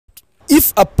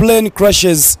If a plane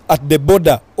crashes at the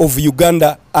border of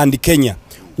Uganda and Kenya,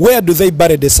 where do they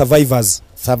bury the survivors?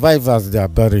 Survivors, they are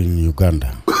buried in Uganda.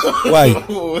 Why?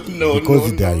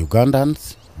 Because they are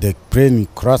Ugandans. The plane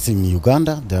crossing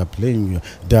Uganda, they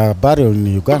are buried in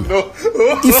Uganda.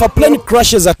 If a plane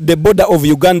crashes at the border of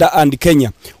Uganda and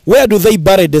Kenya, where do they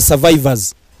bury the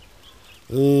survivors?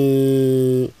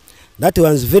 That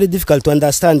one's very difficult to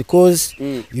understand because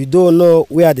you don't know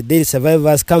where the dead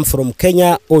survivors come from,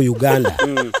 Kenya or Uganda.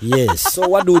 Yes. So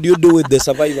what would you do with the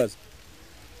survivors?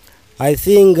 I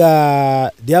think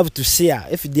they have to share.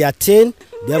 If they are 10,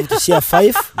 they have to share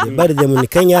 5. They bury them in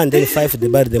Kenya, and then 5 they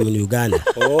bury them in Uganda.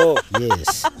 Oh,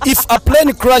 yes. If a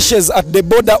plane crashes at the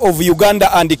border of Uganda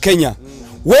and Kenya,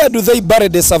 where do they bury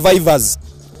the survivors?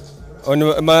 On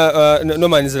no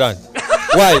man's land.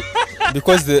 Why?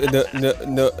 Because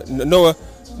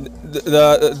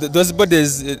those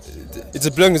bodies,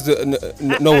 it belongs to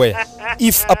nowhere.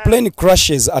 If a plane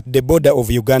crashes at the border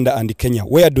of Uganda and Kenya,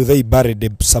 where do they bury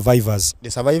the survivors? The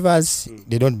survivors,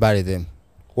 they don't bury them.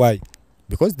 Why?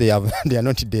 Because they are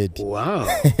not dead. Wow.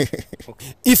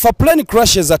 If a plane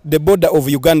crashes at the border of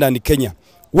Uganda and Kenya,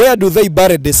 where do they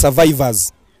bury the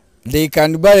survivors? They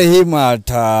can bury him at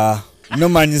no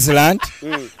man's land.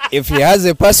 If he has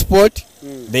a passport,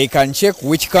 they can check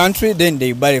which country, then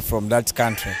they bury from that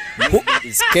country. Who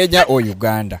is Kenya or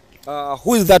Uganda?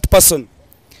 Who is that person?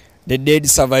 The dead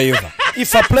survivor.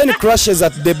 If a plane crashes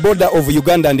at the border of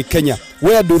Uganda and Kenya,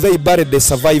 where do they bury the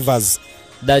survivors?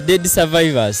 The dead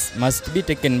survivors must be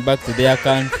taken back to their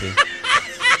country.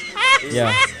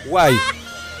 Yeah. Why?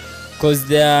 Because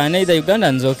they are neither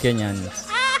Ugandans or Kenyans.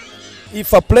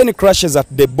 If a plane crashes at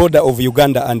the border of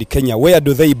Uganda and Kenya, where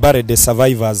do they bury the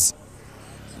survivors?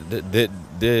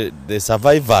 The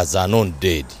survivors are not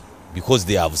dead because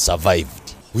they have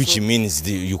survived, which means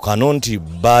you cannot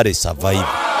bury survivors.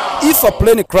 If a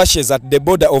plane crashes at the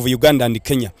border of Uganda and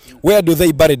Kenya, where do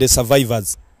they bury the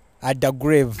survivors? At the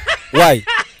grave. Why?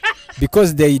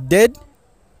 Because they dead,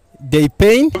 they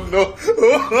pain.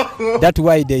 That's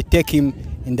why they take him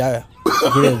in the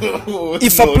grave.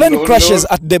 If a plane crashes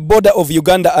at the border of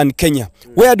Uganda and Kenya,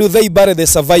 where do they bury the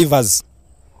survivors?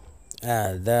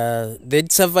 The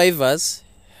dead survivors,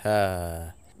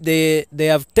 they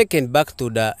have taken back to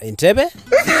the Entebbe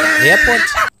airport,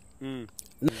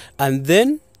 and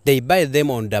then they bury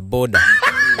them on the border,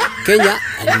 Kenya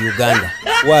and Uganda.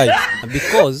 Why?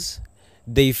 Because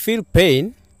they feel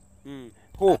pain.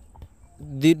 Who?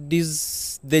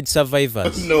 These dead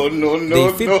survivors.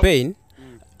 They feel pain,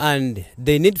 and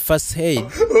they need first aid.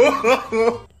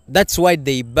 That's why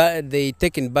they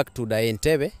taken back to the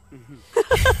Entebbe.